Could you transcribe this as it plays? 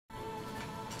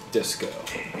disco.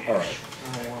 Alright.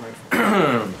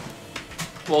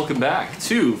 Welcome back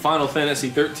to Final Fantasy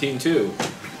 13-2.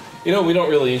 You know, we don't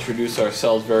really introduce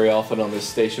ourselves very often on this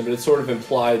station, but it's sort of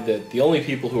implied that the only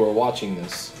people who are watching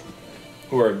this,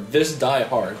 who are this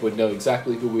die-hard, would know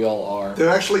exactly who we all are. They're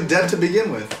actually dead to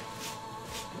begin with.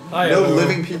 No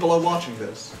living people are watching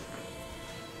this.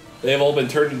 They have all been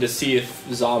turned into sea of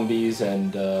zombies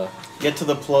and, Get to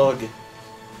the plug.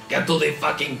 Get to the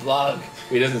fucking plug!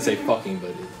 He doesn't say fucking,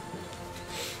 but...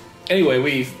 Anyway,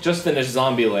 we've just finished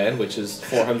Zombieland, which is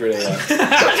 400 AF.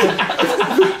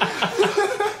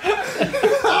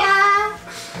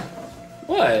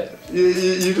 What?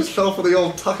 You just fell for the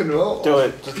old tuck and roll. Do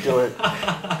it. Just do it.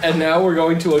 And now we're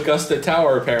going to Augusta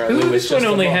Tower, apparently. This one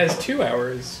only has 2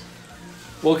 hours.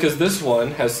 Well, because this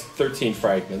one has 13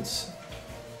 fragments.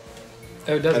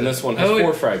 Oh, does and it? this one has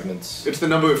 4 fragments. It's the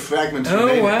number of fragments.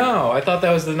 Oh, wow. I thought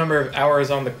that was the number of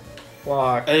hours on the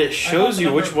clock. And it shows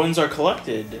you which ones are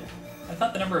collected. I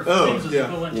thought the number of flames was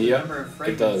equivalent to the number of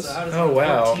fragments. It does. So how does Oh,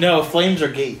 wow. No, flames are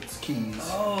gates, keys.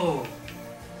 Oh,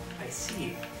 I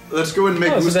see. Let's go and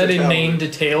make so that in Tower. name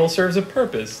detail serves a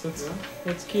purpose.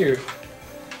 That's cute.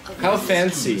 How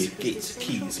fancy. Gates,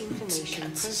 keys.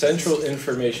 Central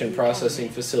Information Processing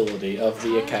Facility of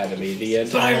the Academy.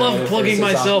 But I love plugging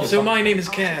myself, so my name is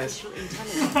Cass. So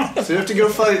you have to go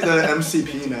fight the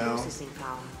MCP now.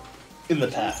 In the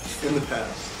past. In the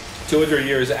past. 200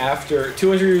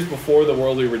 years before the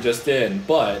world we were just in,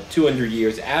 but 200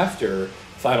 years after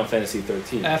Final Fantasy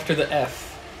 13. After the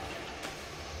F.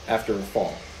 After the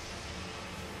fall.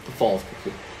 The fall of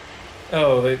Cocoon.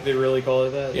 Oh, they really call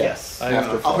it that? Yes.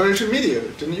 After fall. Operation Meteor.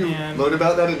 Didn't you learn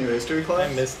about that in your history class?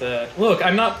 I missed that. Look,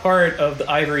 I'm not part of the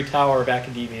ivory tower of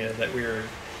academia that we're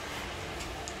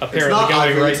apparently not going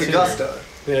ivory, right it's to. Augusta.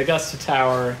 The Augusta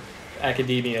Tower,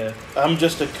 academia. I'm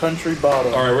just a country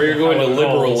bottom. Alright, we're going to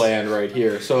liberal land right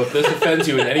here. So if this offends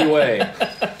you in any way,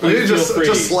 please feel free.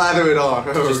 Just slather it on.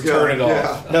 Just turn it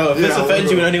off. Yeah. No, if this offends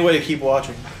you in any way, keep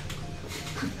watching.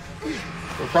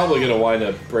 We're probably going to wind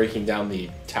up breaking down the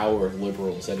Tower of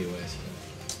Liberals anyways.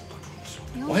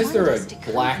 Why is there a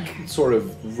black sort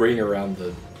of ring around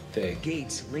the thing?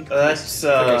 That's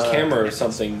like a camera or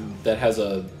something that has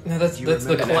a... No, that's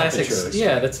the classic... aperture.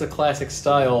 Yeah, that's the classic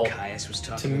style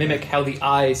to mimic how the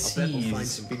eye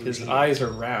sees, because eyes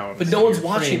are round. But no one's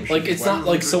watching. Like, it's not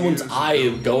like someone's eye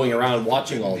going around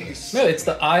watching all this. No, it's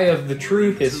the eye of the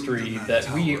true history that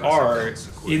we are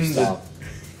in the...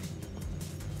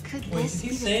 Wait, did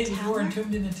he say that you were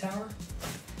entombed in the tower?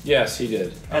 Yes, he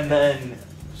did. And then,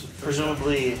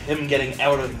 presumably, him getting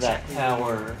out of that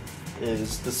tower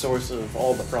is the source of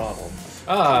all the problems.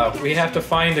 Ah, we have to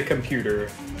find a computer.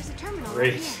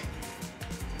 Great.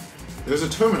 There's a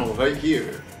terminal right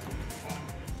here.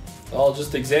 I'll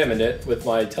just examine it with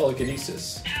my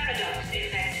telekinesis.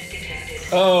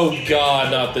 Oh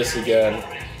god, not this again.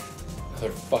 Another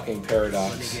fucking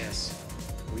paradox.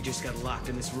 We just got locked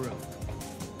in this room.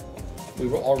 We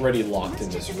were already locked in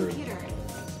this room.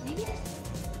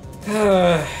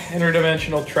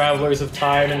 Interdimensional travelers of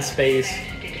time and space,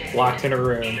 locked in a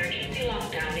room.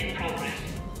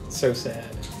 So sad.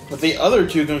 But the other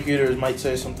 2 computers might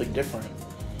say something different.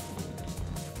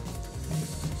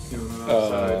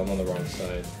 I'm on the wrong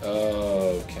side.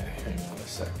 Okay, hang on a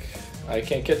sec. I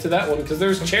can't get to that one because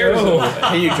there's chairs in the way.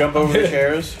 Can you jump over the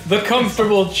chairs? The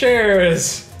comfortable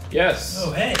chairs! Yes.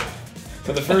 Oh, hey.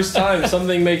 For the first time,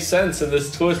 something makes sense in this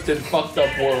twisted, fucked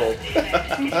up world.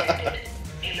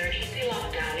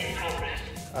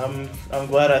 I'm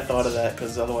glad I thought of that,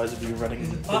 because otherwise it'd be running...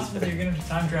 Is it possible that you're going to have to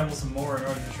time travel some more in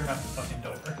order to turn off the fucking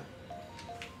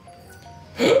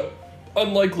door?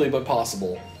 Unlikely, but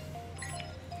possible.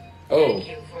 Oh.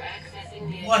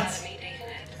 What?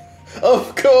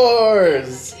 Of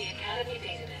course!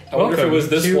 I wonder if it was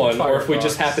this to one, or if we Firefox.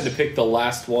 just happened to pick the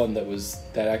last one that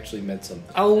actually meant something.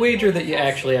 I'll wager that you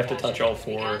actually have to touch all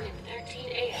 4.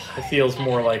 It feels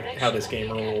more like how this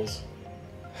game rules.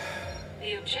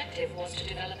 The objective was to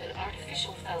develop an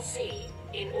artificial fal'Cie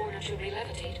in order to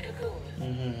re-levitate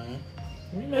Cocoon.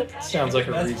 That sounds like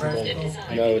a That's reasonable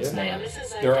perfect. No, it's not.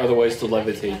 There are other ways to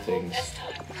levitate things.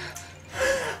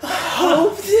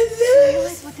 How did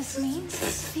Realize what this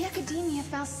means? The Academia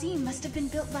fal'Cie must have been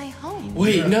built by Home.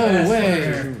 Wait, no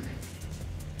way!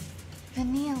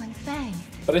 Vanille and Fang.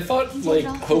 But I thought, like,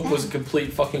 Hope was a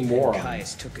complete fucking moron.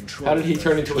 How did he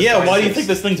turn into a Yeah, why do you scientist? think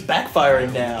this thing's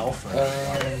backfiring now?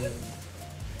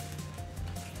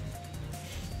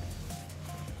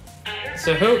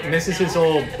 So Hope misses his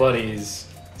old buddies,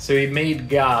 so he made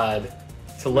God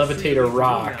to levitate a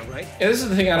rock. Yeah, this is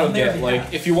the thing I don't get.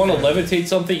 Like, if you want to levitate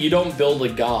something, you don't build a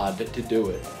god to do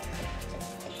it.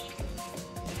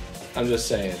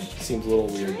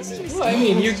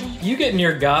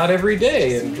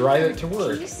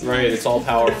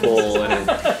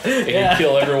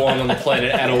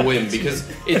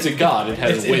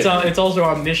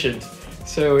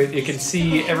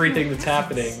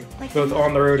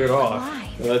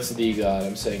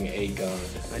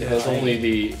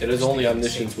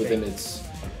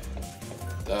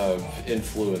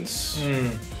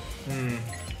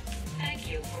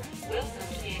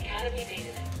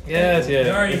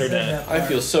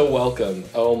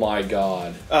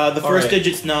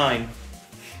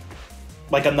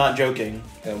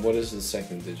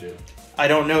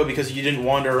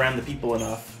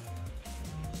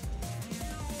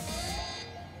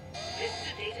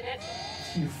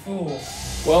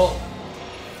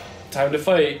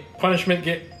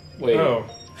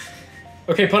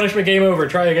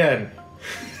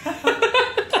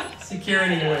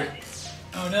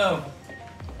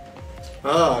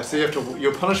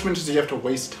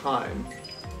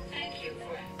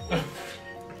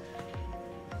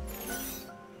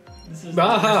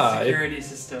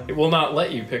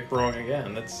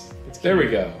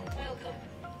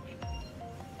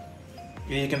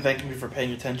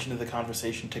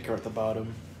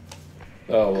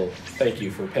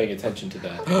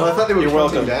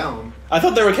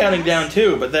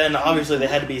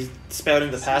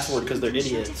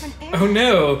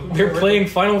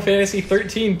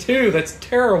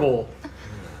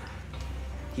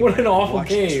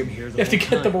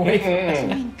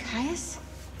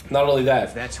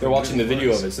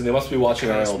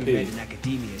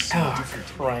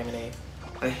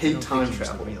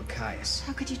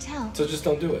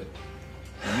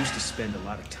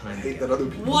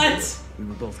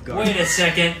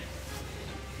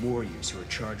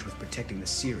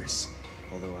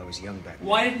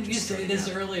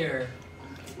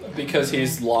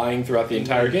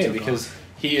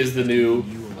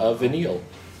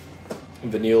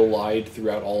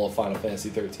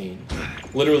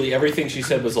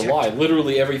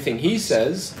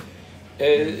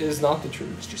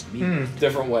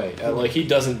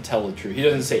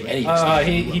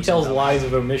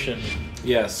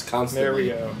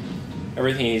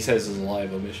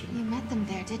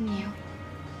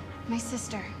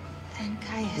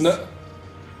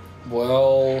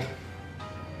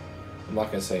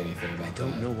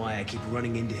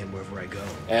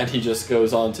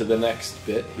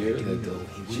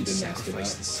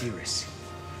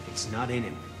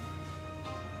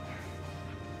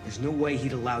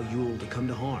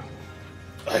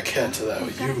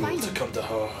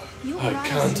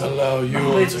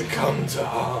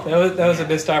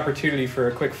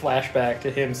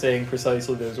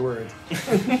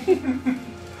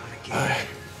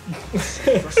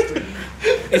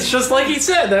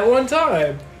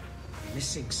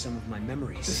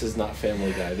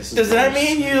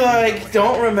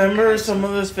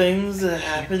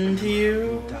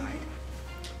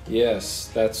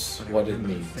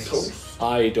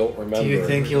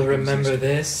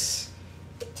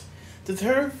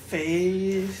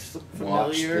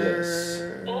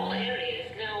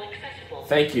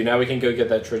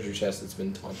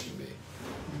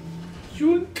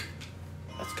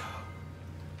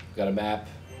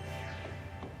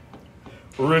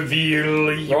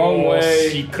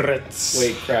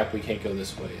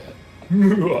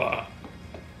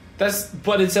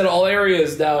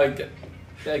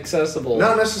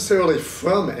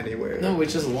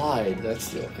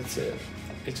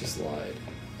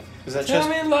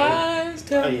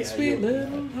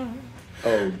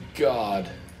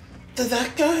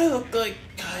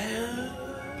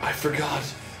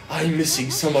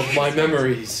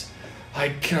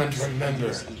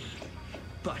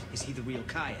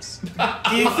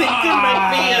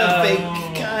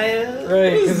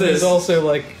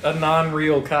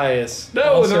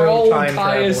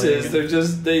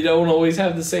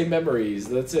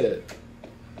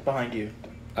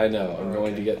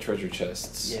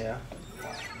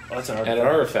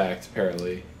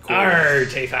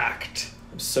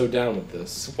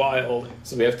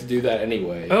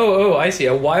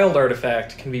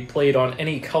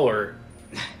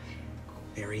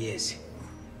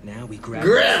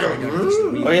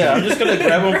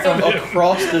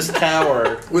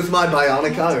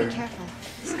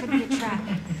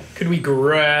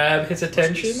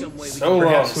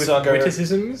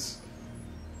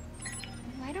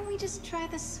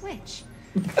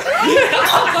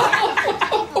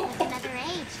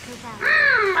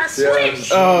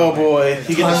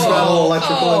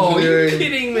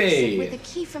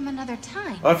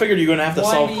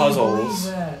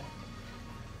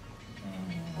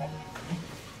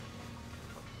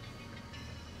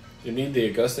 You need the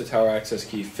Augusta Tower access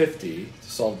key 50 to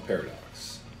solve the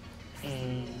paradox.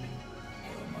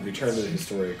 Return to the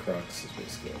Historia Crux is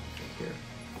basically here.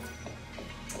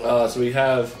 So we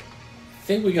have... I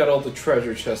think we got all the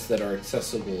treasure chests that are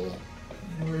accessible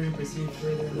We're going to proceed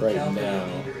further. right Alpha now.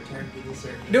 will need to return to the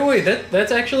surface. No, wait,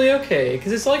 that's actually okay.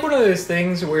 Because it's like one of those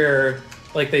things where,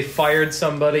 like, they fired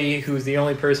somebody who's the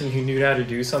only person who knew how to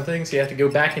do something, so you have to go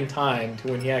back in time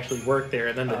to when he actually worked there,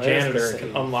 and then the janitor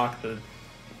can unlock the...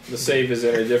 The save is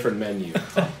in a different menu.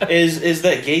 Is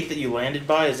that gate that you landed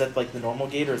by, is that like the normal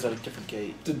gate, or is that a different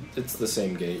gate? It's the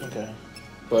same gate. Okay.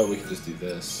 But we can just do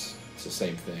this. It's the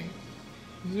same thing.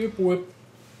 Zip whip.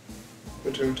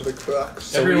 Return to the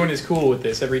crux. Everyone is cool with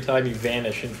this every time you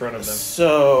vanish in front of them.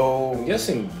 So... I'm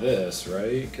guessing this,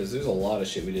 right? Because there's a lot of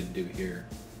shit we didn't do here.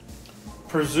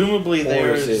 Presumably Or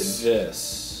there's... is it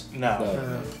this?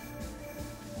 No.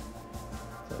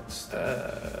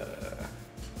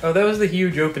 Oh, that was the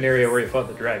huge open area where you fought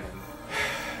the dragon.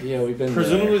 Yeah, we've been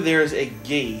Presumably there. there's a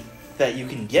gate that you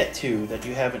can get to that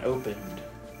you haven't opened.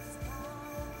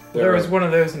 There was one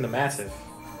of those in the massive.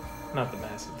 Not the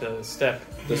massive, the step.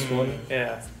 This one?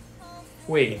 Yeah.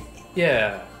 Wait.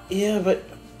 Yeah. Yeah, but...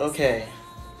 Okay.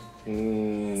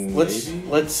 Maybe?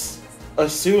 Let's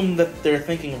assume that they're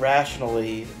thinking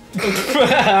rationally.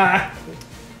 I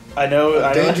know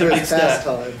that's a big Dangerous step.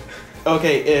 pastime.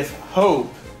 Okay, if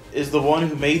Hope is the one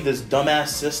who made this dumbass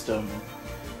system,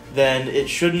 then it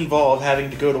should involve having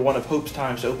to go to one of Hope's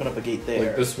times to open up a gate there.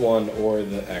 Like this one or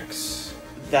the X.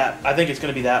 That I think it's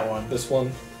going to be that one. This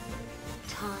one?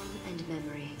 Time and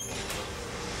memory.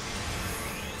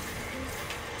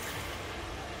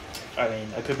 I mean,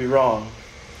 I could be wrong.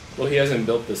 Well, he hasn't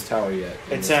built this tower yet.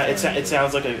 It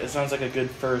sounds like a good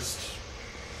first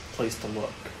place to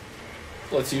look.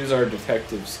 Let's use our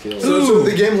detective skills. So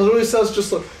the game literally says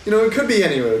just look. You know, it could be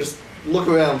anywhere. Just look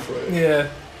around for it. Yeah.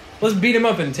 Let's beat him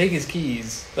up and take his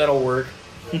keys. That'll work.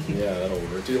 Yeah, that'll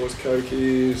work. Dealer's code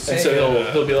keys. And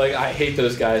so he'll be like, I hate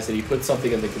those guys that he put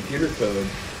something in the computer code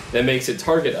that makes it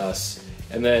target us,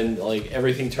 and then like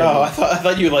everything turns. Oh, I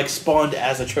thought you like spawned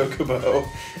as a chocobo,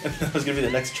 and that was gonna be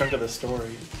the next chunk of the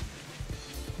story.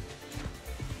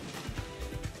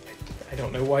 I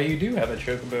don't know why you do have a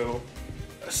chocobo.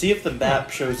 See if the map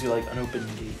shows you like unopened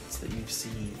gates that you've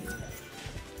seen.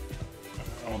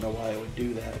 I don't know why it would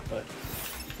do that, but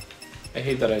I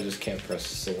hate that I just can't press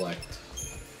select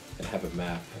and have a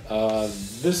map.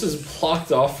 This is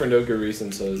blocked off for no good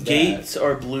reason, so is gates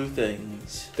are blue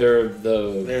things. There's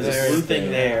There's a blue thing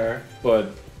there.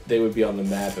 But they would be on the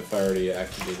map if I already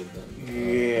activated them.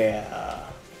 Yeah.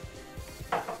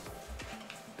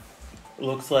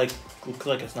 Looks like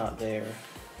it's not there.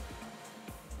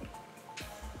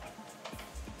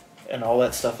 And all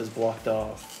that stuff is blocked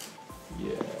off.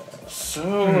 Yeah.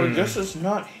 So I guess it's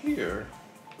not here.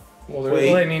 Well,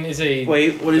 Well, I mean, is a...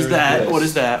 Wait, what is there's that? this. What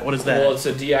is that? What is that? Well, it's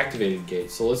a deactivated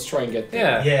gate, so let's try and get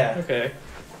there. Yeah. Yeah. Okay.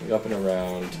 Up and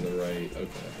around to the right. Okay.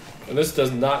 And this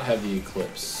does not have the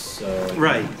eclipse, so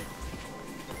Right.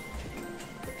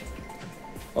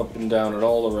 up and down and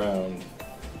all around.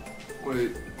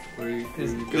 Wait, where are you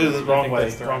This is going? the wrong way.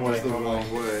 that's the Wrong way. That's the Wrong way.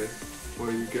 wrong way. Where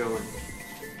are you going?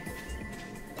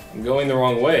 I'm going the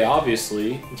wrong way,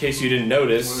 obviously, in case you didn't Where are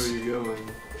notice. you going?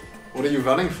 What are you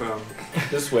running from?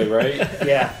 This way, right?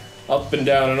 Yeah. Up and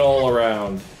down and all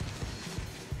around.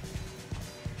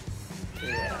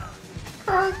 Yeah.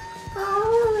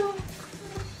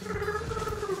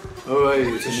 Oh wait,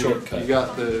 It's a shortcut. You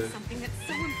got the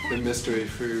mystery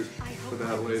fruit for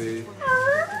that lady.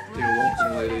 The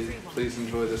welcome lady. Please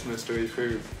enjoy this mystery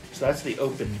fruit. So that's the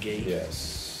open gate.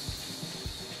 Yes.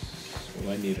 We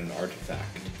might need an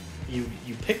artifact. You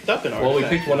picked up an Well,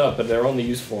 artifact. we picked one up, but they're only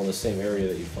useful in the same area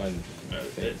that you find them. I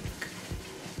think.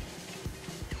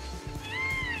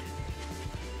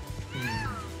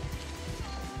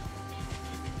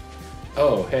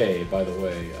 Oh, hey, by the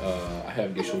way, I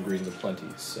have Gishel Greens aplenty,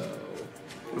 so...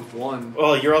 With one.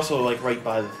 Well, you're also like right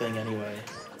by the thing anyway.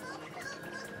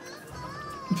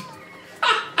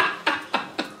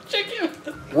 Check you!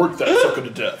 Work that sucker to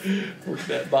death. Work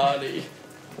that body.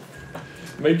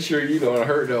 Make sure you don't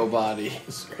hurt nobody.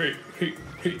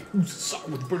 Hey,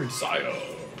 with burning cider.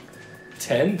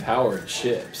 10 powered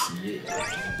chips, yeah.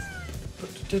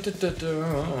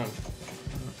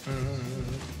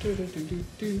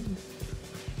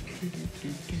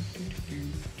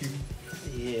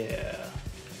 Yeah.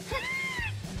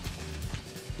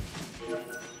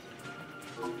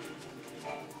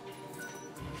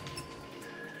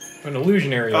 An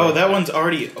illusion area. Oh, that one's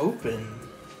already open.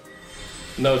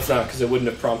 No, it's not, because it wouldn't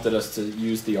have prompted us to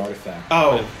use the artifact.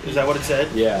 Oh, is that what it said?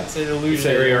 Yeah. It's an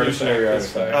illusionary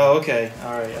artifact. Oh, okay.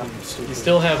 Alright, I'm stupid. You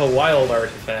still have a wild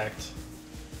artifact.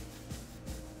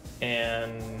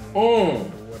 And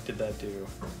what did that do?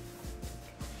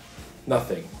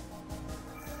 Nothing.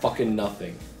 Fucking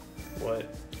nothing.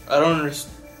 What? I don't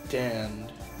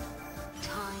understand.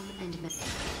 Time and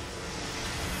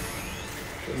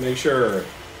Make sure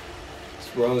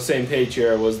we're on the same page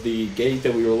here. It was the gate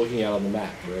that we were looking at on the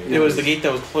map, right? It was the gate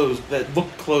that was closed, that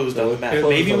looked closed on the map. Closed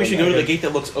Maybe on we the should map. go to the gate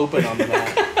that looks open on the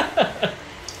map.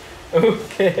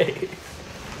 Okay.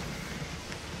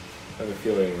 I have a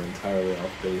feeling we're entirely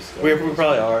off base. We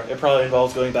probably are. It probably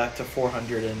involves going back to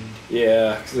 400 and...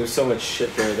 Yeah, because there's so much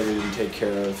shit there that we didn't take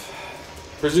care of.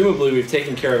 Presumably we've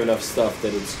taken care of enough stuff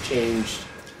that it's changed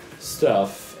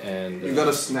stuff, and... You got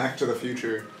a snack to the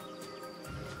future.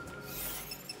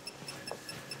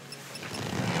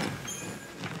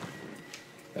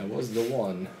 That was the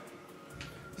one.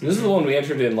 So this is the one we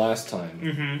entered in last time.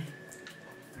 Mm-hmm.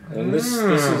 And this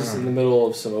is in the middle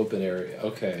of some open area.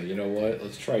 Okay, you know what?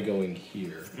 Let's try going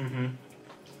here. Mm-hmm.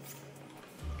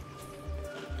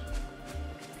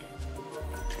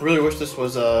 I really wish this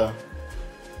was a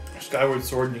Skyward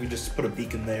Sword and you could just put a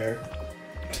beacon there.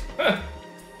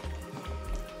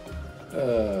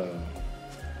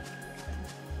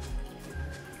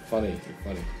 Funny, you're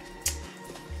funny.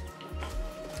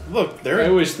 Look, I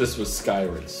they're wish this was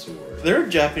Skyward Sword. a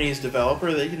Japanese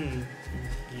developer. They can,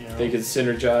 you know... They could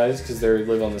synergize because they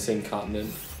live on the same continent.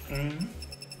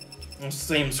 Mm-hmm.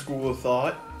 Same school of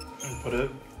thought. And put a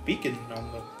beacon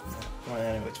on the... Well,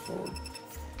 anyway, it's forward.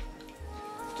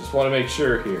 Just want to make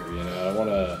sure here, you know. I don't want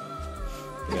to,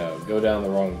 you know, go down the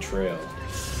wrong trail.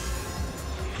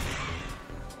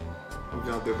 Oh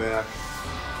god, they're back.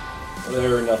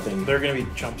 They're nothing. They're gonna be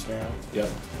chumps now. Yep.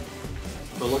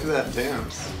 But look at that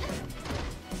dance.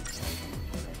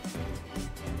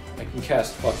 I can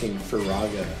cast fucking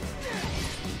Firaga.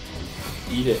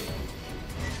 Eat it.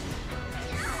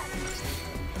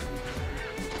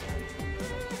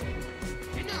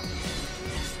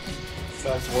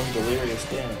 That's one delirious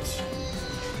dance.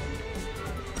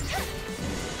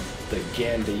 The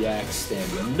Gandayak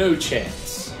stand no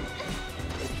chance.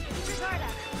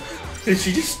 Did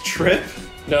she just trip?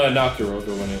 No, it knocked her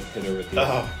over when it hit her with the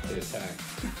attack.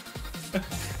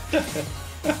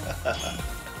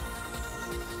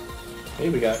 Hey,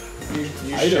 we got You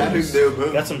items. shattered their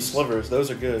bones. Got some slivers.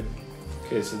 Those are good.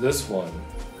 Okay, so this one.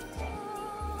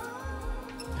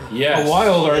 Yes. A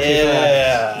wild artifact.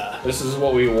 Yeah. This is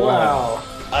what we want. Wow.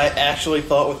 I actually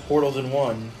thought with portals in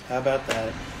one. How about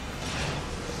that?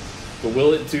 But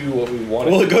will it do what we want?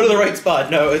 Will it go to the right spot?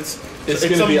 No, it's going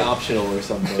to some- be optional or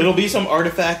something. It'll be some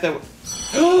artifact that...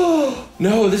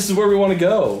 No, this is where we want to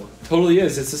go. Totally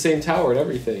is. It's the same tower and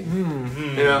everything.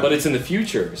 Mm-hmm. Yeah. But it's in the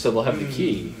future, so they'll have the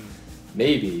key.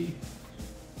 Maybe.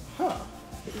 Huh.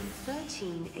 In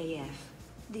 13 AF,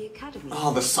 the Academy...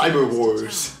 Oh, the Cyber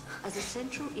Wars. ...as a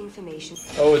central information...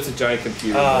 Oh, it's a giant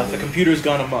computer. The computer's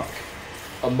gone amok.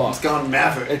 Amok. It's gone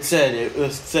maverick. It said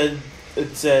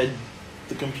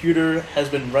the computer has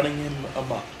been running him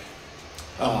amok.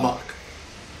 Amok.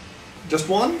 Just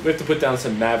one? We have to put down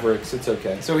some mavericks. It's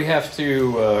okay. So we have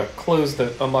to close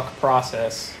the amok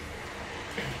process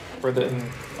for the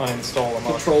uninstall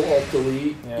amok. Control Alt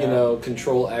Delete. Yeah. You know,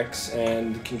 Control X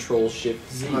and Control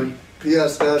Shift Z. Like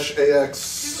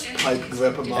PS-AX type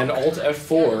grip amok. And Alt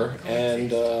F4,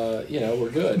 and you know,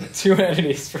 we're good. Two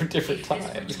entities for different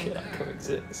times cannot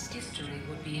coexist. History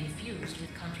would be infused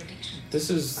with contradictions. This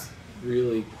is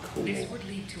really cool. This would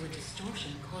lead to a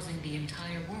distortion causing the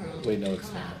entire world Wait, no, to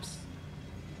it's not. collapse.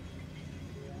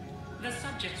 The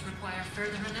subjects require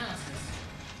further analysis.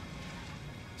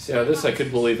 See, now this I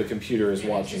could believe a computer is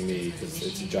watching me because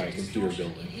it's a giant computer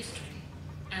Distortion building. in history,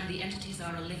 and the entities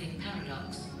are a living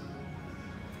paradox.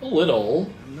 A little.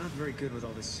 I'm not very good with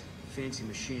all this fancy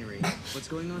machinery. What's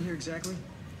going on here exactly?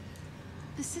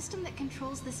 The system that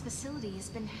controls this facility has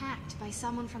been hacked by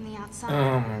someone from the outside.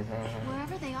 Oh my god.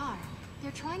 Wherever they are,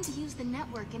 they're trying to use the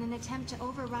network in an attempt to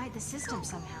override the system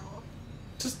somehow.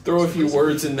 Just throw a few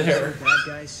words in there. Bad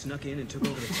guys snuck in and took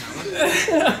over the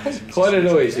tower. Quite a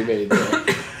noise you made there.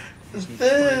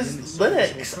 This is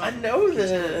Linux. I know The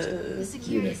this.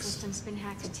 security Unix. system's been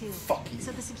hacked too. Fuck you.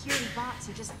 So the security bots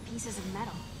are just pieces of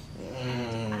metal.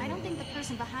 I don't think the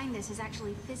person behind this is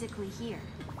actually physically here.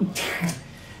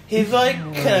 He's like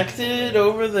connected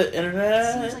over the Seems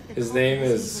internet. like the His cult name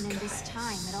isn't is even in this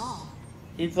time at all.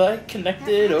 He's like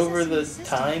connected over the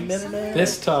time internet.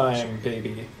 This time,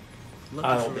 baby.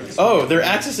 I'll be. Oh, they're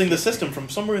accessing the system from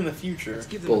somewhere in the future. Let's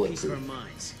give them a piece of our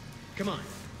minds. Come on.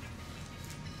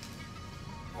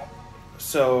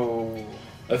 So...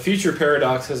 A future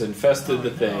paradox has infested the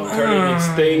thing, turning its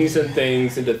things and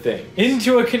things into things.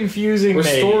 Into a confusing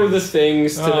Restore maze. the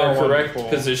things to their correct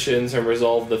wonderful. positions and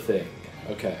resolve the thing.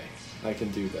 Okay, I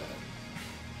can do that.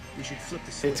 We should flip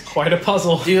the switch. It's quite a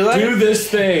puzzle. Do this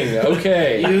thing,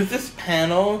 okay. Use this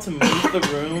panel to move the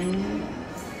room.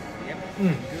 Yep.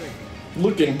 Good.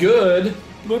 Looking good.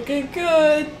 Looking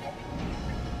good.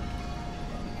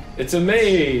 It's a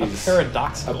maze. A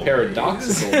paradoxical. A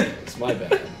paradoxical maze, my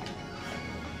bad.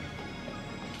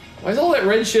 Why is all that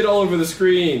red shit all over the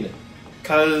screen?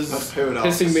 Cause Paradox.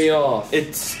 Pissing me off.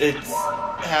 it's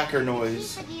hacker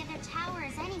noise. For the other tower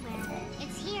is anywhere.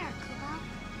 It's here,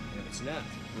 Kubo. If it's not,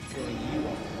 we're throwing you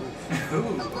off the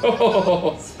roof.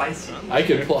 Oh, Spicy. I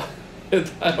can play.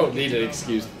 I don't need an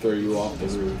excuse to throw you off the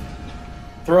roof.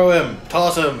 Throw him.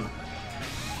 Toss him.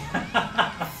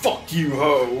 Fuck you,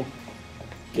 ho.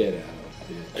 Get out,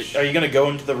 bitch. Are you gonna go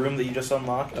into the room that you just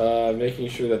unlocked? Making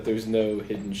sure that there's no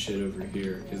hidden shit over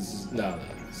here, because no,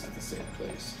 this is the same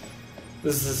place.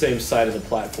 This is the same side of the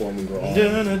platform we were on.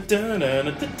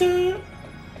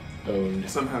 Owned.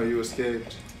 Somehow you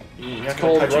escaped. You're not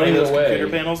called gonna touch any of running those away. computer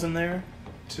panels in there?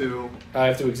 2. I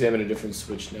have to examine a different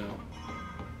switch now.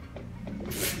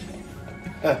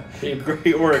 Hey,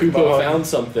 Great work, Kupo Bob. found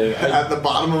something. At the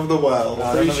bottom of the well.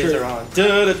 None Pretty of these sure- are on.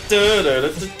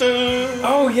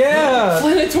 Oh yeah.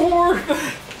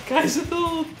 Flanator! Guys, a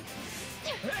build.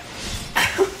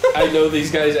 I know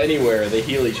these guys anywhere. They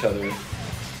heal each other, They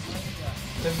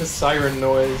have the siren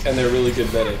noise. and they're really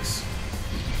good medics.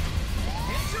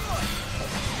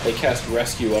 They cast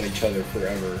rescue on each other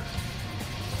forever.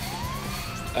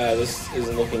 This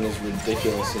isn't looking as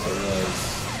ridiculous as it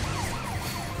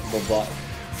was. Blah, blah.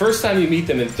 First time you meet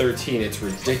them in 13, it's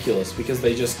ridiculous because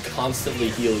they just constantly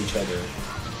heal each other.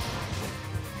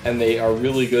 And they are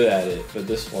really good at it, but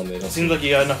this one they don't. Seems like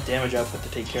you got enough damage output to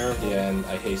take care of it. Yeah, and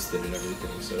I hasted and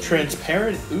everything, so...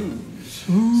 Transparent ooze.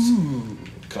 Ooh.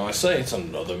 Can I say it's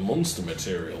another monster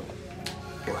material?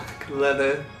 Black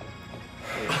leather.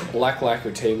 Black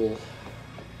lacquer table.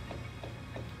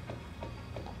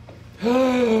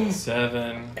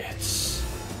 7. It's...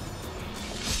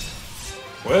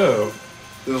 Whoa.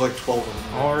 There's like 12 of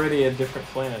them. Already a different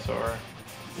Flanator.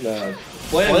 No.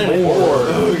 Flamboard.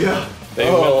 Oh, yeah. They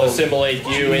will assimilate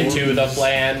you into the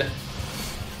plan.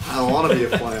 I don't want to be a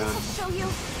plan. I'll show you.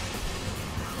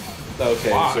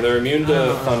 Okay, so they're immune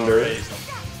to thunder. right.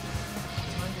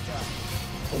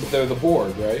 But they're the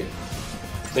Borg, right?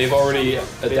 They've already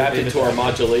adapted to our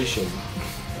modulation.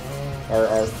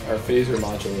 Our phaser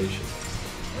modulation.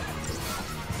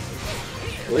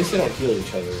 At least they don't heal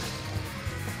each other.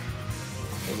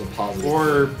 As a positive.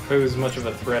 Or pose much of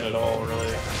a threat at all,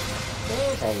 really.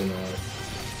 Probably not.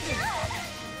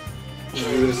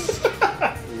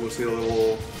 We'll see a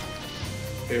little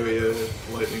area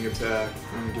lightning attack.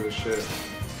 I'm gonna do a shit.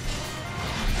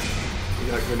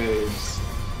 We got grenades.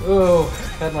 Oh,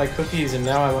 had my cookies and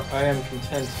now I am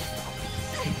content.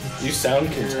 You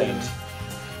sound content.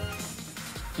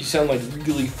 You sound like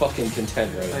really fucking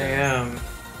content right I now. am.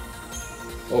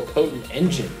 Oh, potent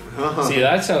engine. See,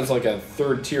 that sounds like a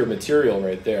third tier material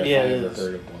right there. Yeah, if I it ever is.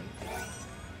 heard of one.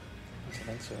 I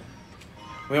think so.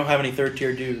 We don't have any third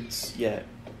tier dudes yet.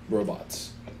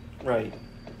 Robots. Right.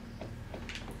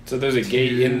 So there's a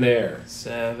gate in there.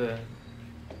 7.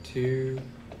 2.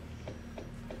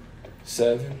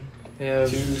 7. They have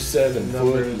 2 7 foot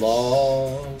numbers.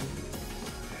 long.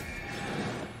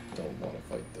 Don't want to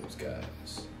fight those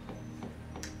guys.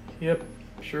 Yep.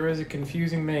 Sure is a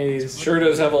confusing maze. Sure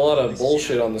does have a lot of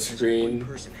bullshit on the screen.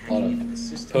 A lot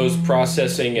of post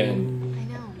processing and I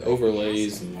know.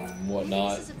 overlays and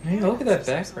whatnot. Hey, look at that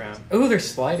background. Oh, they're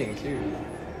sliding too.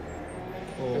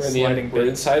 Little We're, sliding we're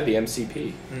bits. inside the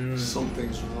MCP.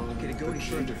 Something's wrong. Get a with goatee the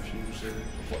shake.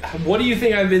 diffuser. What do you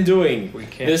think I've been doing We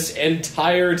can't- this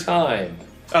entire time?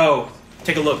 Oh,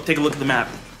 take a look. Take a look at the map.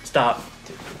 Stop.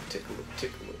 Take a look,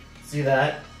 take a look. See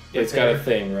that? It's got a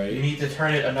thing, right? You need to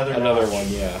turn it another Another notch. one,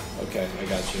 yeah. Okay, I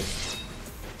got you.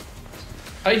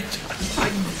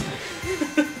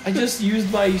 I just used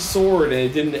my sword and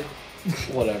it didn't.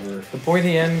 Whatever. The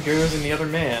pointy end goes in the other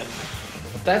man.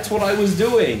 That's what I was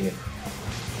doing.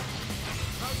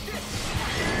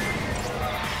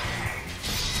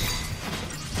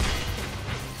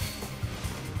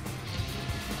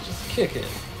 Just kick it.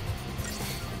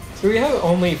 So we have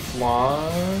only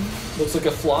Flan. Looks like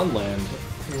a flan land.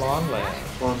 Flan land.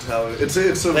 Flan Tower. It's a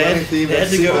They had- running theme they had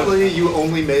that to go- secretly you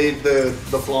only made the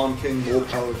Flan King more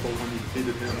powerful when you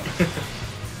defeated him.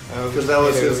 Because that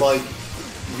was his like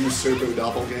usurper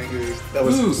doppelganger that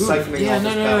was siphoning yeah, off no,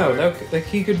 his no, power. no. That,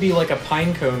 he could be like a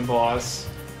pinecone boss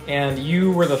and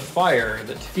you were the fire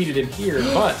that defeated him here,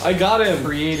 but I got him.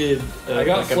 created. I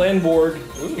got like Flanborg.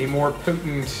 a more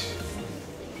potent,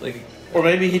 like. Or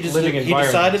maybe he just Living he environment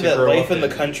decided to that grow life up in the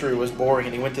in. country was boring,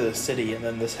 and he went to the city, and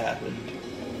then this happened.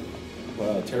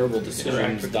 Wow, terrible Interact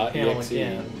decisions. with the panel .exe.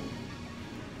 again.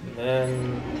 And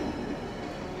then.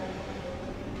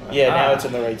 Yeah, now Ah. it's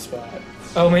in the right spot.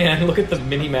 Oh man, look at the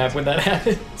mini map when that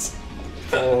happens.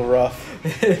 It's a little rough.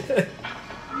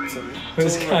 It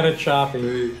was kind of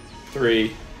choppy.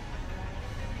 3.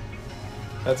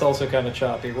 That's also kind of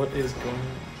choppy. What is going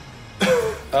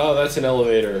on? Oh, that's an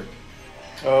elevator.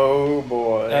 Oh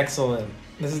boy. Excellent.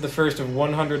 This is the first of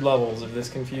 100 levels of this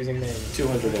confusing maze.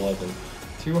 211.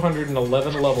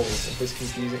 211 levels of this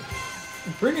confusing.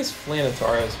 Bring us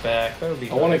Flanitaris back. That would be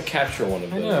I want to nice. capture one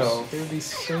of I those. know. They would be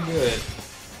so good.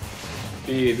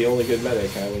 Be the only good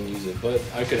medic, I wouldn't use it. But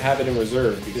I could have it in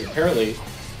reserve because apparently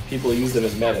people use them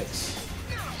as medics.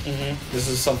 Mm-hmm. This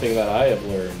is something that I have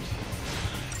learned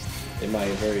in my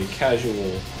very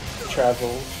casual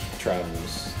travels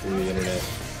through the internet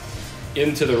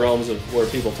into the realms of where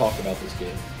people talk about this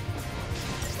game.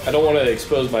 I don't want to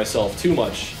expose myself too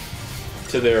much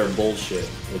to their bullshit,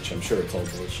 which I'm sure it's all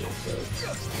bullshit, but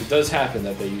it does happen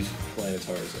that they use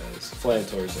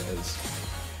Flanitars as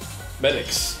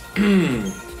medics.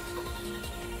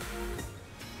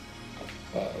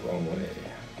 Wrong way.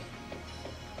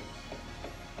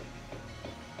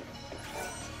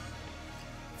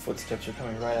 Footsteps are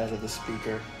coming right out of the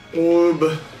speaker.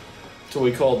 Orb. So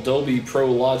we call Dolby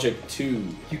Pro Logic 2.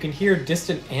 You can hear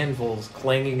distant anvils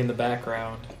clanging in the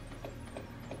background.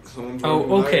 Someone's Oh,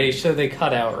 running okay, light. so they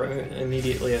cut out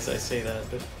immediately as I say that.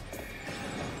 But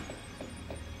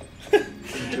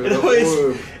Into the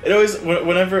orb. It always,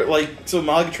 whenever, like, so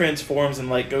Mog transforms and,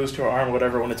 like, goes to her arm or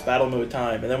whatever when it's battle mode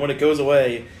time, and then when it goes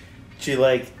away, she,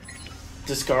 like,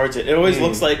 discards it. It always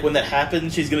looks like when that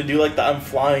happens, she's gonna do, like, the I'm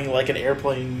flying like an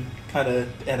airplane kind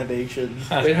of animation.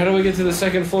 Wait, how do we get to the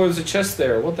second floor? There's a chest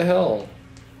there. What the hell?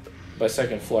 By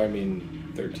second floor, I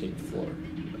mean 13th floor.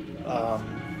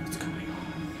 What's going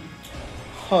on?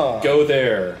 Huh. Go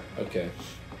there. Okay.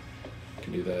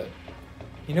 Can do that.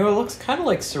 you know, it looks kind of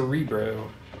like Cerebro.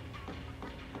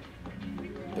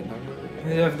 But not really.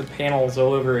 They have the panels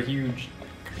all over a huge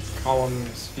column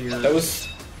sphere. That was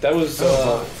that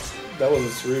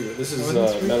wasn't Cerebro. This is Wasn't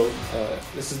Cerebro? metal.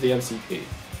 This is the MCP.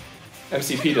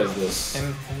 MCP does this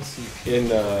MC. in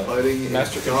Fighting in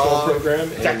Master Tron. Control program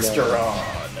Dexteron.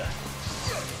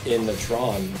 in the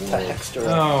Tron world Dexteron.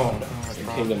 Oh, in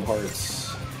Kingdom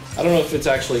Hearts. I don't know if it's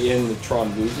actually in the Tron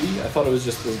movie. I thought it was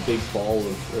just this big ball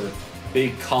or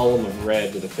big column of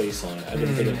red with a face on it. I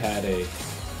didn't think it had a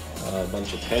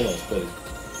bunch of panels, but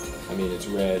I mean it's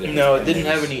red. and No, it's it didn't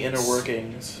have panels. any inner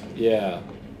workings. Yeah,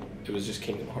 it was just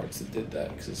Kingdom Hearts that did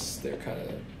that because they're kind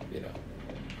of, you know.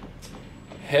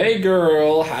 Hey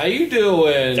girl, how you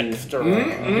doing?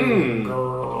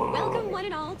 Welcome one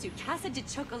and all to Casa de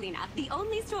Chocolina, the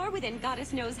only store within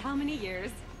goddess knows how many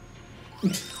years.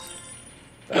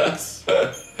 That's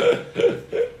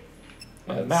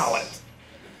mallet.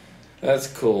 That's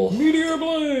cool. Meteor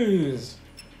Blaze!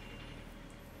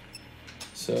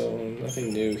 So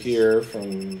nothing new here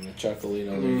from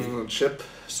Chocolino lady. Chip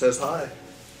says hi.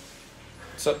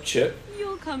 What's up, Chip?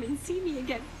 You'll come and see me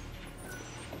again.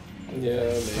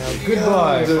 Yeah, maybe.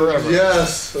 Goodbye forever.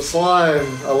 Yes, the slime.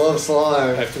 I love I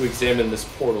slime. have to examine this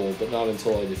portal, but not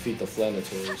until I defeat the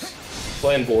Flanitors.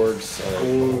 Flanborgs.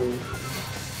 Ooh.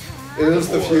 It is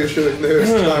the future, and there's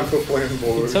time for flame You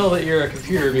board. can tell that you're a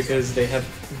computer because they have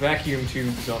vacuum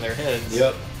tubes on their heads.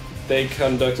 Yep. They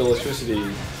conduct electricity,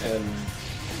 and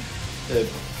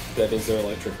that means they're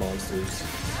electric monsters.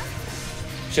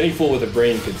 Which any fool with a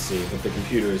brain could see, but the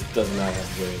computer does not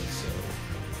have brains, so.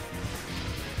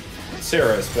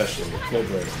 Sarah especially, no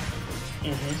brain.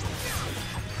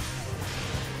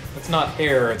 It's not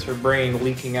hair, it's her brain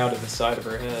leaking out of the side of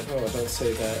her head. Oh, don't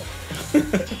say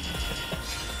that.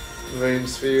 Rain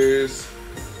spheres.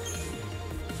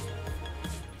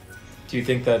 Do you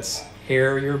think that's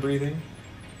hair you're breathing?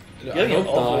 You're I getting an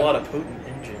hope awful not. lot of potent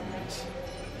engines.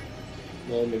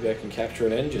 Well, maybe I can capture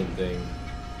an engine thing.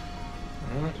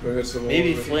 There's some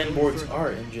Maybe more. Flanborgs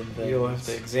are engine things. You'll have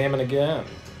to examine again.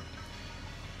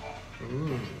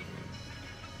 Ooh.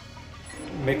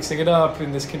 Mixing it up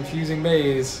in this confusing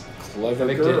maze. Clever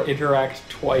Having girl. to interact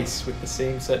twice with the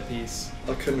same set piece.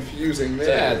 A confusing maze.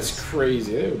 That's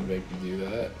crazy. They would make me do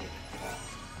that.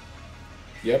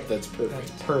 Yep, that's perfect.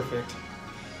 That's perfect.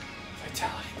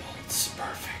 Vitality bolts,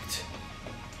 perfect.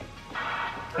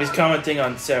 He's commenting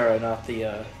on Sarah, not the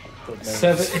notes.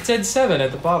 7. It said 7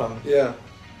 at the bottom. Yeah.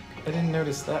 I didn't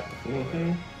notice that.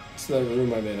 Mm-hmm. It's the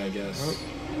room I'm in, I guess.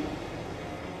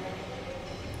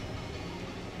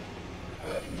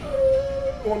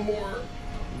 One more.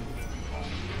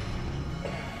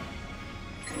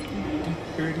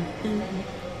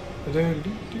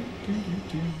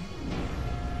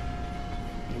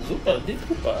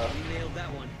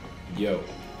 Yo,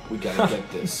 we gotta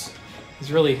get this.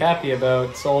 He's really happy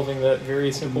about solving that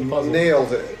very simple puzzle.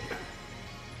 Nailed it.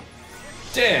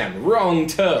 Damn, wrong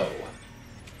toe.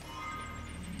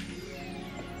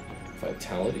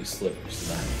 Vitality slivers,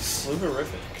 nice.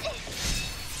 Sliverific.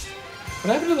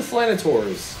 What happened to the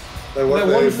Flanators? That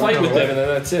one fight with them and then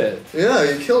that's it. Yeah,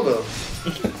 you killed them.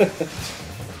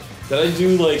 Did I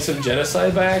do like some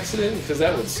genocide by accident? Because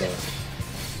that would suck.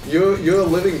 You're a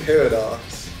living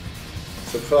paradox.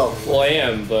 It's a problem. Well, I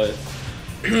am, but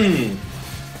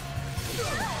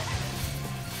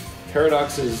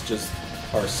paradoxes just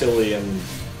are silly and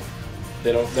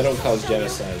they don't cause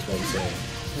genocide. Is what I'm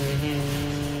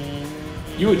saying.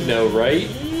 You would know, right?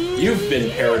 You've been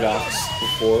paradoxed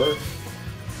before.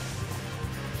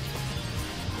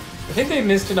 I think they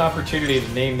missed an opportunity to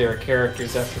name their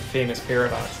characters after famous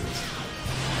paradoxes.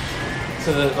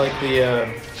 So that, like, the,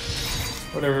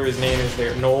 whatever his name is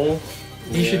there, Noel,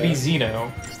 he should be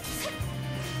Zeno.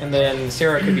 And then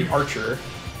Sarah could be Archer.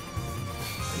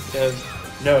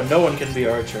 No one can be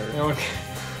Archer. No one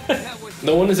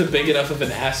No one is big enough of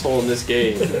an asshole in this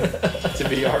game to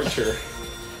be Archer.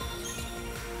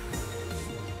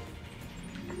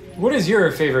 What is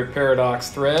your favorite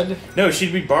paradox thread? No,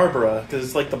 she'd be Barbara, because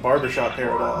it's like the barbershop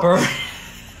paradox.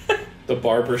 The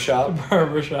barbershop?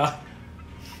 Barbershop.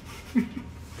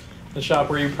 The shop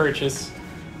where you purchase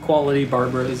quality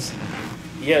Barbaras.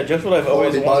 Yeah, just what I've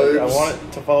always wanted. I barbs. want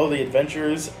it to follow the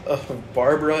adventures of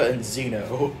Barbara and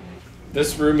Zeno.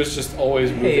 This room is just always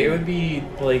moving. Hey, it would be,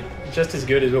 like, just as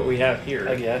good as what we have here.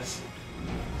 I guess.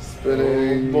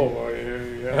 Spinning. Oh boy.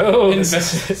 Oh,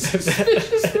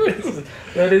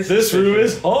 This room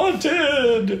is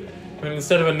haunted! And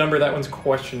instead of a number, that one's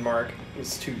question mark.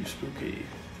 It's too spooky.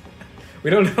 We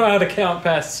don't know how to count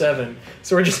past 7,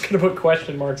 so we're just gonna put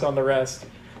question marks on the rest.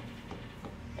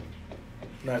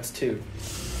 No, it's 2.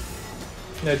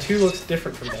 No, 2 looks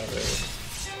different from that,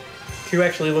 though. 2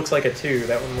 actually looks like a 2.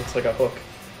 That one looks like a hook.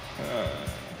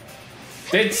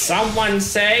 Did someone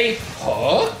say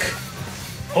hook?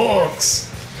 Hooks!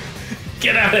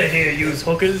 Get out of here, you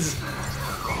hookers!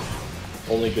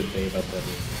 Only good thing about that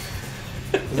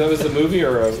movie. That was the movie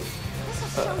or a... I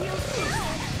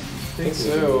think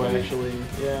so, actually.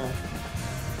 Yeah.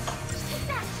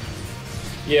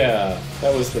 Yeah,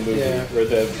 that was the movie Yeah. where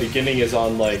the beginning is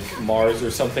on like Mars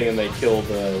or something and they kill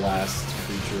the last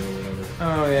creature or whatever.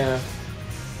 Oh, yeah.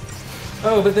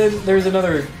 Oh, but then there's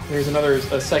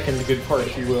a second good part,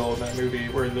 if you will, in that movie,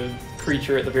 where the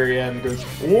creature at the very end goes,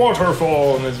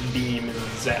 waterfall, and this beam and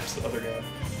zaps the other guy.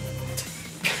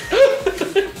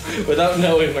 Without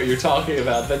knowing what you're talking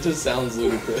about, that just sounds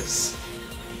ludicrous.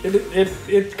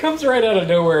 It comes right out of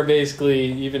nowhere,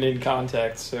 basically, even in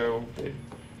context, so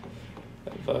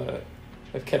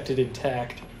I've kept it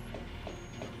intact.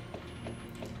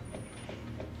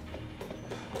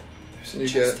 There's You a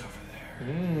chest get- over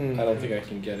there. I don't think I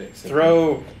can get it.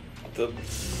 Throw the...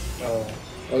 Oh.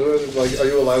 Like, are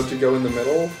you allowed to go in the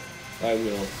middle? I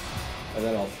will. And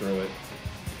then I'll throw it.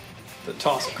 The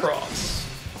toss across.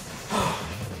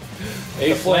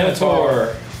 A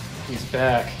Flanator! He's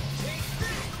back.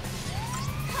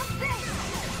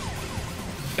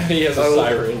 He has a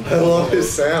siren. I love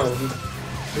his sound.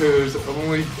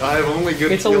 I have only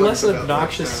good It's a feelings less about that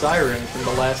obnoxious sound. siren from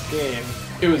the last game.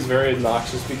 It was very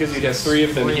obnoxious because you'd have 3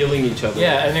 of them healing each other.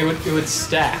 Yeah, and it would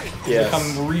stack. Yes.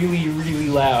 Become really, really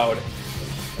loud.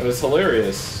 It was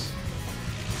hilarious.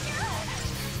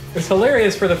 It was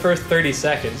hilarious for the first 30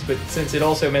 seconds, but since it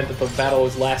also meant that the battle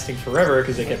was lasting forever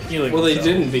because they kept healing Well, they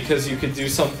themselves. didn't because you could do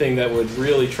something that would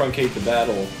really truncate the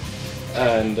battle.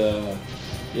 And,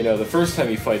 you know, the first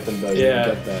time you fight them, though, you Yeah.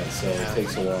 don't get that, so it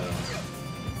takes a while.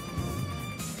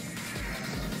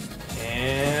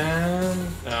 And...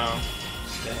 oh.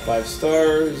 5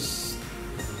 stars.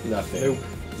 Nothing. Nope.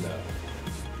 No.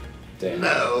 Damn.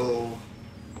 No.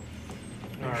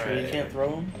 Sure you can't throw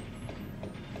them?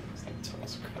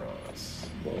 Toss across.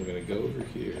 Well, I'm gonna go over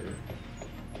here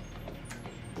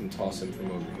and toss him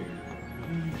from over here.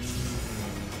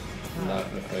 I'm not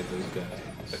gonna fight those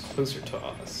guys. A closer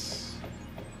toss.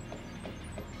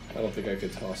 I don't think I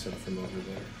could toss him from over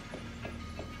there.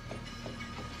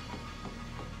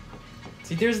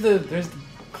 See, there's the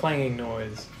clanging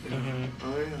noise. Mm-hmm.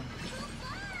 Oh, yeah.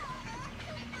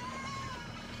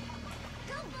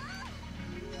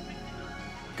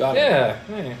 Got it. Yeah,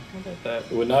 hey, how about that?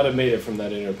 It would not have made it from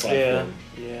that inner platform.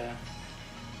 Yeah.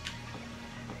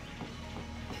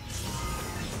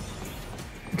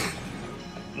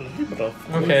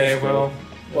 Okay, well,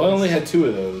 I only had 2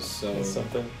 of those, so that's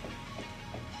something.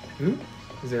 Ooh,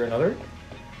 is there another?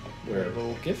 where? A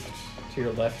little gift to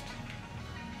your left.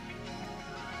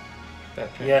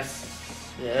 That thing.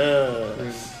 Yes.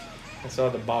 Yes. I saw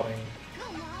the bobbing.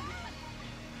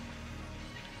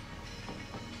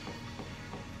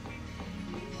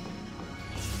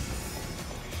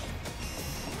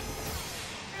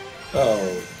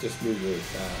 Oh, just move really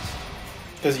fast.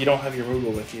 Because you don't have your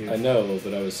Moogle with you. I know,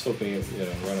 but I was hoping it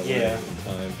run away Yeah. in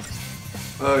time.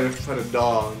 Oh, you have to fight a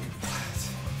dog.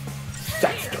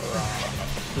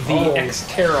 The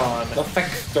Exteron. The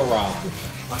Fexteron.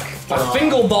 A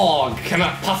single dog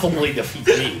cannot possibly defeat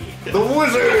me. The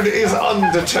wizard is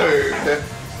undeterred.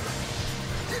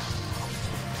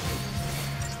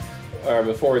 Alright,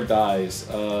 before it dies,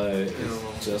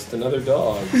 it's just another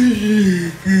dog.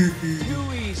 Too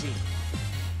easy.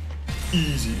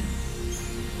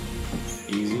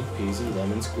 Easy peasy,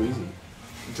 lemon squeezy.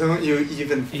 Don't you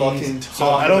even fucking talk So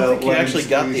I don't about think you lemon actually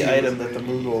got the squeezy item with that the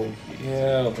me. Moogle...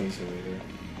 Yeah, I don't think so either.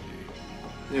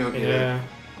 You don't get it. Yeah.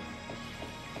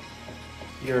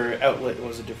 Your outlet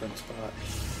was a different spot.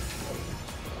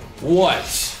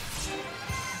 What?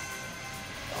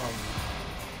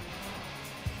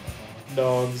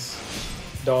 Dogs.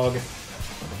 Dog.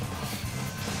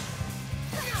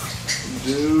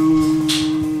 Dude.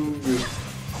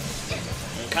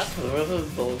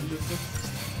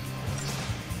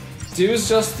 Dude's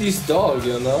just this dog,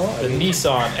 you know? The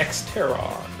Nissan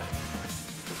Exteron.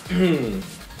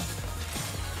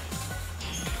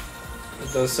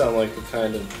 It does sound like the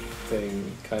kind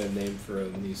of name for a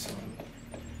Nissan.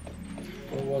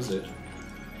 What was it?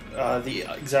 The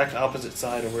exact opposite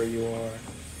side of where you are.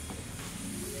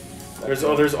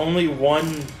 There's only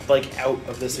one out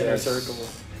of this inner Yes. circle.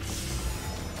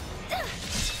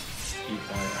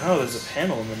 Oh, there's a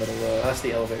panel in the middle. That's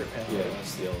the elevator panel. Yeah,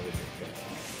 that's the elevator.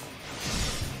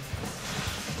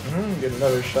 Get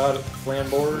another shot at the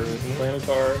Flamboard,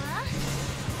 Flamitar.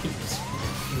 Keeps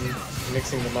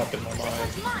mixing them up in my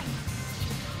mind.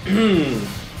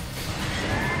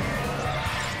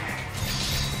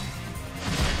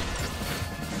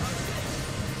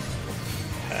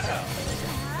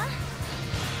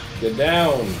 Get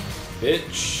down,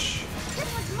 bitch.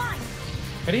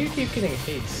 How do you keep getting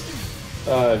haste?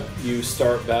 You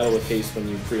start battle with haste when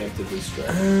you preemptively strike.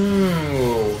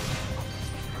 Oh.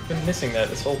 I've been missing that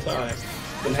this whole time.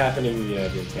 Been happening the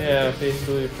entire Yeah, game.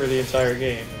 basically for the entire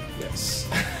game. Yes.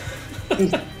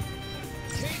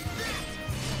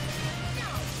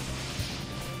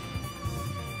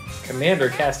 Commander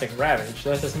casting Ravage?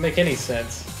 That doesn't make any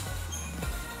sense.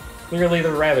 Clearly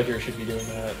the Ravager should be doing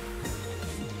that.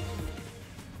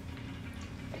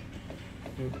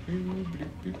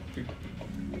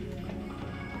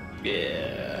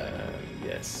 Yeah,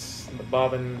 yes. The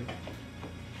bobbin.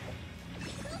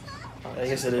 I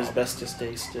guess it is best to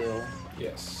stay still.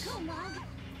 Yes.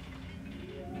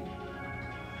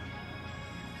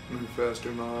 Move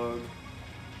faster, Mog.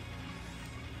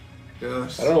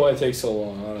 Yes. I don't know why it takes so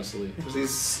long, honestly. Because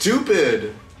he's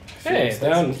stupid. Hey, It's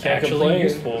down, that's can't actually complain.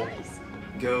 useful.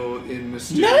 Go in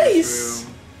mysterious Nice!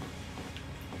 room.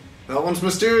 That one's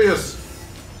mysterious.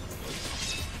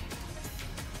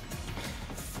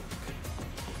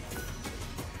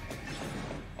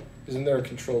 Isn't there a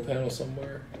control panel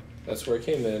somewhere? That's where it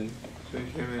came in. So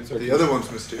he came in. So The other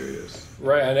one's mysterious.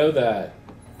 Right, I know that.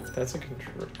 That's a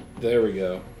control. There we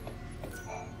go.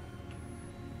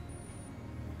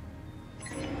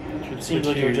 It seems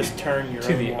like you would just turn your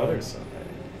to own the one. other side.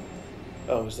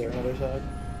 Oh, is there another side?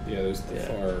 Yeah, there's the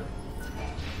far.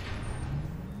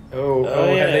 Oh,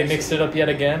 Oh, have they yeah. mixed it up yet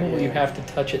again? Will you Yeah. have to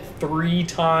touch it 3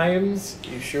 times?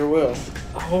 You sure will.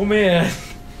 Oh man,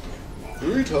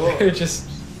 3 they're times. just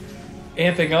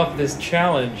amping up this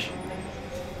challenge.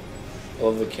 I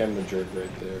love the camera jerk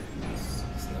right there.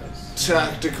 It's nice.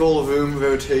 Tactical room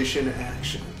rotation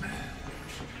action.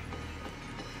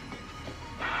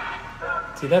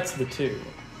 See, that's the 2.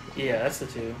 Yeah, that's the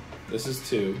 2. This is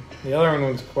 2. The other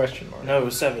one was a question mark. No, it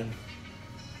was 7.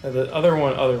 The other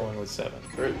one was 7.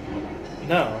 Or,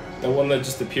 no, The one that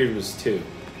just appeared was 2.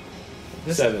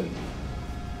 This- 7.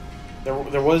 there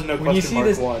was no When you question see mark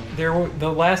this, 1.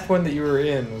 the last one that you were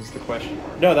in was the question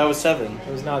mark. No, that was 7.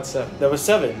 It was not 7. That was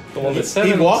 7. The one He that said-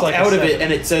 He 7 walked looks like a out of 7. it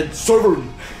and it said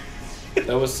 7.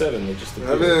 That was 7 that just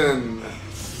appeared. 7.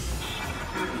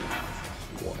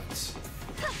 What?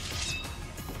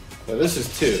 Now this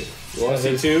is 2. You want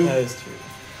to see 2? That is 2.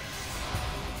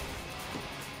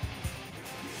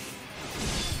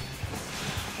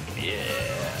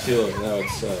 See, look, now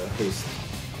it's haste.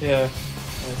 Yeah,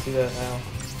 I see that now.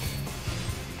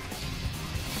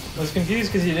 I was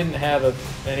confused because you didn't have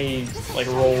any like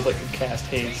roll that could cast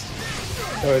haste.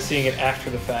 So I was seeing it after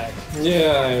the fact.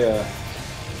 Yeah,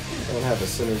 I don't have a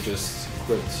synergist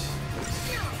equipped.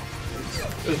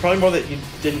 It was probably more that you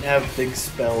didn't have big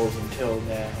spells until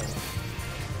now.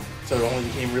 So it only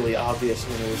became really obvious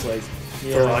when it was like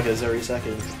Faraga's every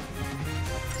second.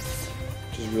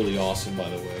 Which is really awesome, by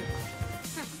the way.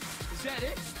 Is that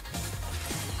it?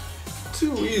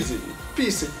 Too easy.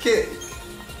 Piece of cake.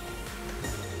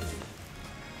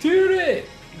 Dude!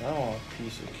 I don't want a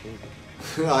piece of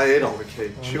cake. I ate all the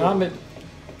cake. Sure. I'm not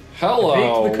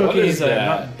Hello, baked the what is cookies. I'm that?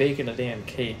 not baking a damn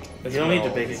cake. You don't need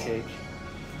to bake a cake.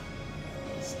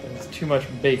 It's too much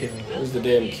bacon. Where's the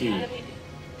damn key?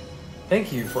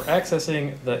 Thank you for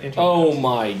accessing the internet. Oh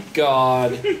my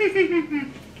god.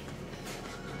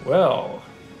 Well,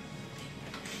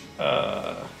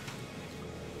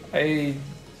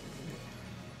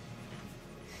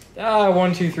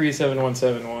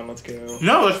 1237171. Let's go.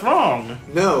 No, that's wrong.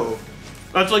 No.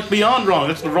 That's like beyond wrong.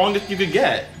 That's the wrongest you could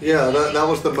get. Yeah, that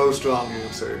was the most wrong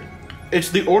answer. It's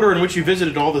the order in which you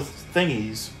visited all the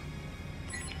thingies.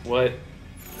 What?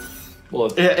 Well,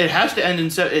 It has to end in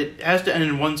it has to end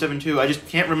in 172. I just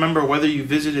can't remember whether you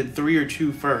visited 3 or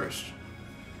 2 first.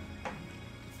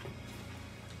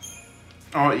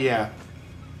 Oh yeah.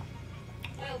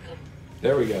 Welcome.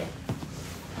 there we go.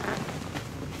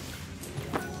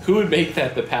 Who would make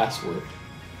that the password?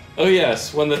 Oh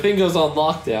yes, when the thing goes on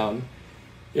lockdown,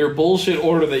 your bullshit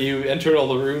order that you entered all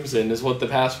the rooms in is what the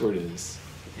password is.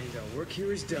 And our work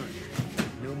here is done.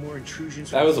 No more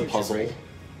intrusions. That was a from the puzzle. future.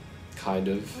 Kind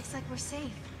of. Looks like we're safe.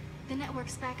 The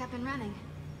network's back up and running.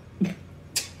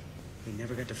 We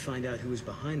never got to find out who was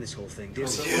behind this whole thing, did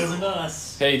So we? it wasn't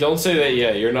us. Hey, don't say that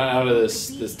yet. You're not out of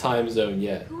this time zone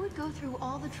yet. Who would go through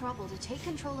all the trouble to take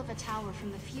control of a tower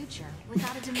from the future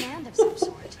without a demand of some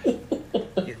sort?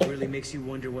 It really makes you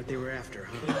wonder what they were after,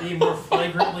 huh? Be more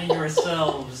flagrantly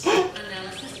yourselves.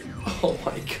 Analysis. Oh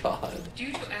my god.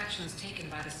 Due to actions taken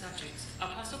by the subjects, a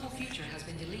possible future has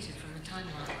been deleted from the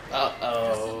timeline.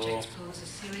 Uh-oh. The subjects pose a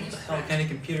serious What the hell threat. kind of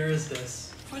computer is this?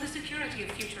 For the security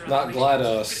of future Not operations,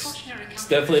 GLaDOS. precautionary It's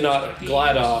definitely not countermeasures are being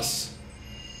GLaDOS. used.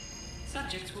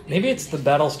 Subjects will be Maybe it's the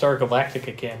eliminated. Battlestar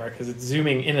Galactica camera because it's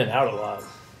zooming in and out a lot.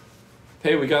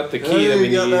 Hey, we got the key Hey, that we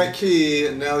you got need. that key,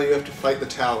 and now you have to fight the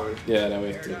tower. Yeah, now we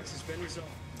have to. Paradox has been resolved.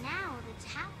 Now the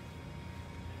tower.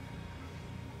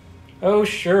 Oh,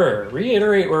 sure.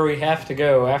 Reiterate where we have to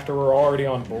go after we're already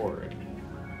on board.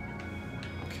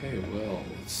 Okay, well,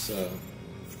 let's.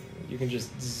 You can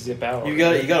just zip out. You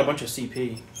got a bunch of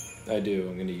CP. I do.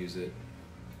 I'm gonna use it.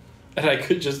 And I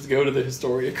could just go to the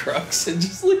Historia Crux and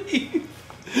just leave.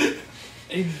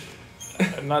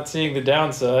 I'm not seeing the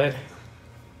downside.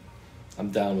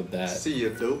 I'm down with that. See you,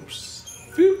 dopes.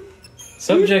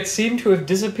 Subjects seem to have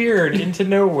disappeared into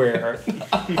nowhere.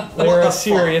 They're a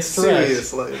serious threat.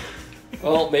 Seriously.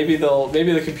 Well, maybe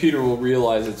the computer will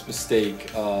realize its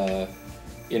mistake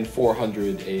in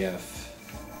 400 AF.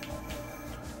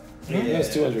 Yeah. No,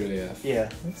 it's 200 AF. Yeah.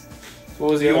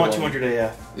 What was the You other want one? 200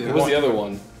 AF. Yeah. What was the other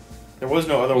one? There was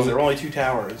no other Was one. There it- were only 2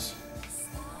 towers.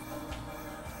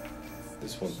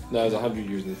 This one. No, it's 100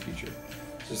 years in the future.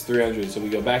 So it's 300, so we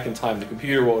go back in time. The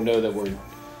computer won't know that we're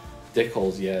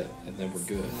dickholes yet, and then we're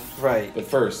good. Right. But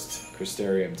first,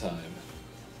 Crystarium time.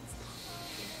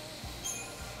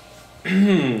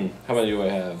 How many do I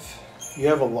have? You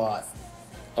have a lot.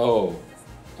 Oh.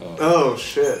 Oh,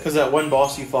 shit. Because that one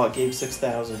boss you fought gave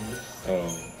 6,000.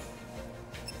 Oh.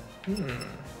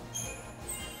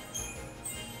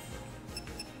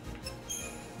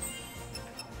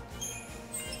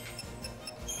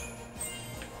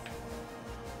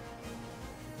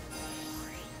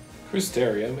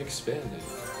 Crystarium expanded.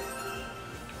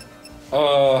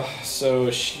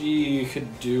 So she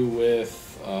could do with,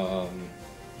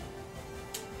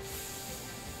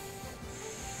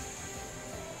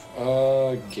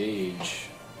 gauge,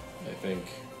 I think.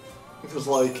 Because,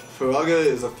 like, Faraga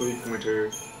is a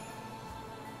 3-pointer,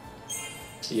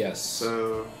 Yes.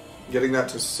 so getting that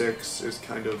to 6 is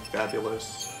kind of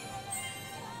fabulous.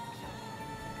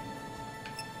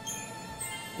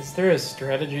 Is there a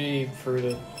strategy for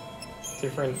the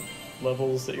different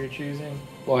levels that you're choosing?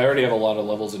 Well, I already have a lot of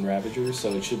levels in Ravager, so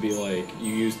it should be like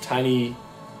you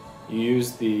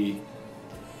use the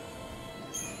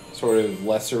sort of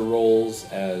lesser rolls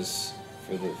as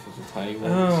for the tiny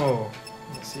ones. Oh,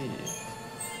 let's see.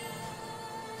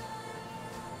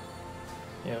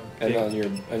 Yeah. And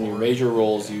on your major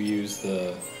rolls, you use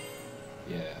the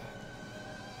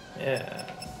Yeah,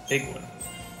 big one.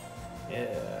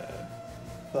 Yeah.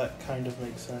 That kind of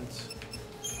makes sense.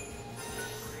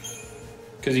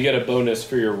 Because you get a bonus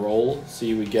for your roll, so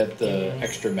you would get the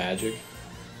extra magic.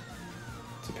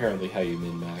 It's apparently how you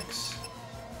min-max.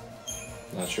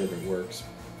 Not sure if it works.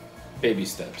 Baby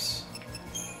steps.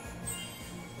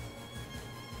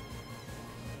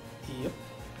 Yep.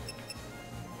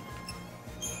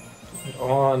 And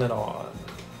on and on.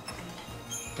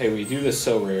 Hey, we do this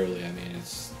so rarely. I mean,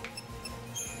 it's...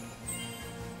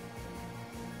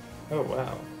 Oh,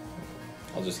 wow.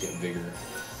 I'll just get vigor.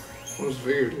 What does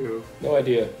vigor do? No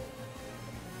idea.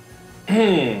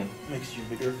 Makes you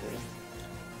bigger.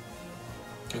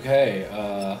 Okay,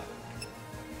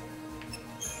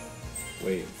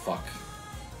 wait, fuck.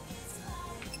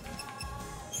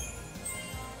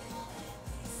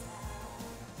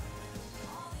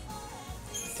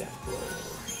 Death blow.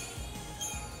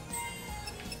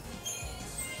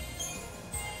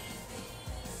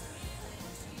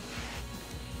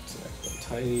 Select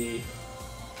tiny,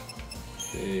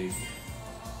 big,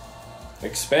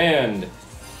 expand,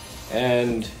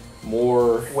 and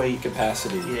more weight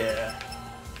capacity. Yeah.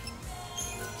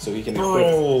 So he can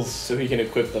Burls. equip. So he can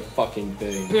equip the fucking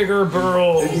thing. Bigger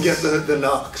burls. He can get the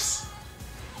knucks.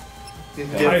 He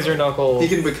can, Kaiser knuckles. he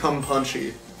can become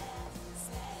punchy.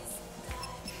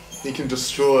 He can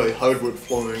destroy hardwood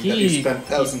flooring that he spent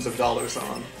thousands of dollars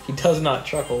on. He does not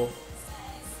chuckle.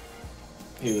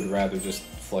 He would rather just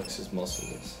flex his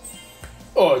muscles.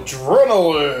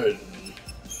 Adrenaline.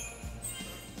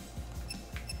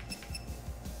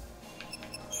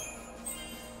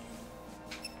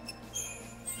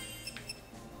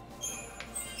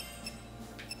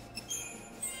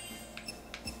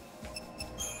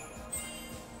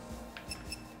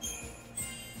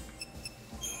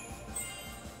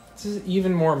 This is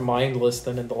even more mindless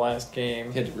than in the last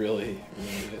game. It really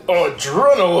is.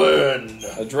 Adrenaline.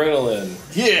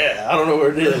 Adrenaline. Yeah, I don't know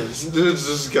where it is. This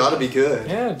has got to be good.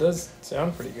 Yeah, it does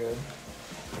sound pretty good.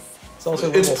 It's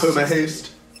also It's level perma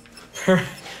haste.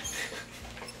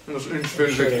 It's intrinsic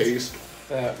Sure it is. haste.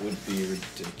 That would be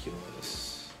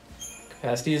ridiculous.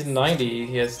 Capacity is 90.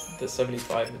 He has the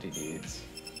 75 that he needs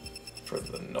for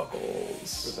the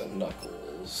knuckles. For the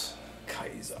knuckles.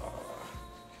 Kaiser.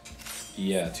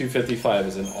 Yeah, 255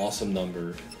 is an awesome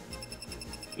number.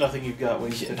 Nothing you've got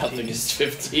weighs 15. Nothing is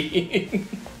 15.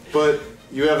 But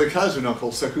you have the Kaiser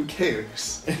knuckle, so who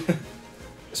cares?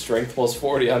 Strength plus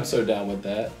 40, I'm so down with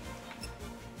that.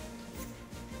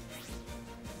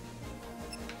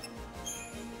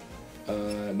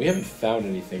 We haven't found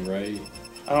anything, right?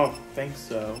 I don't think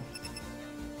so.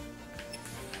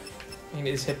 I mean,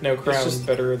 is Hypno Crown just-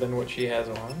 better than what she has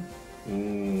on?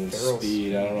 Feral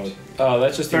Speed, I don't know. Oh,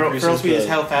 that's just Feral increases speed the is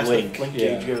how fast link. the link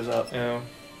Yeah. gauge goes up. No.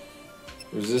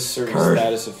 Resist certain Curd.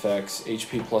 status effects.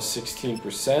 HP plus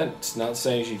 16%. It's not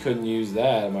saying she couldn't use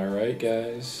that, am I right,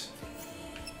 guys?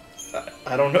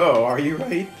 I don't know. Are you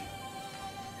right?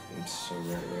 I'm so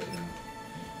right now.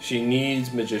 She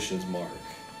needs Magician's Mark.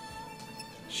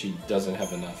 She doesn't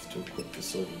have enough to equip the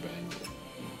Silver Bangle.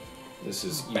 This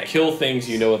is, you kill things,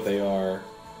 you know what they are,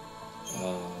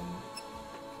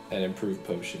 and improve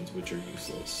potions, which are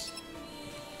useless.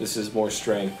 This is more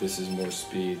strength, this is more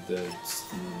speed, that's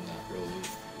not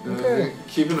really... Okay.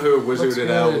 Keeping her wizarded Looks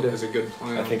out good. is a good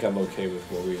plan. I think I'm okay with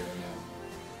where we are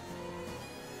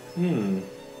now.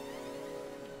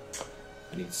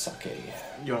 I need sake.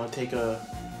 You want to take a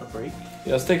break?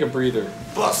 Yeah, let's take a breather.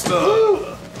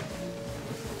 Buster!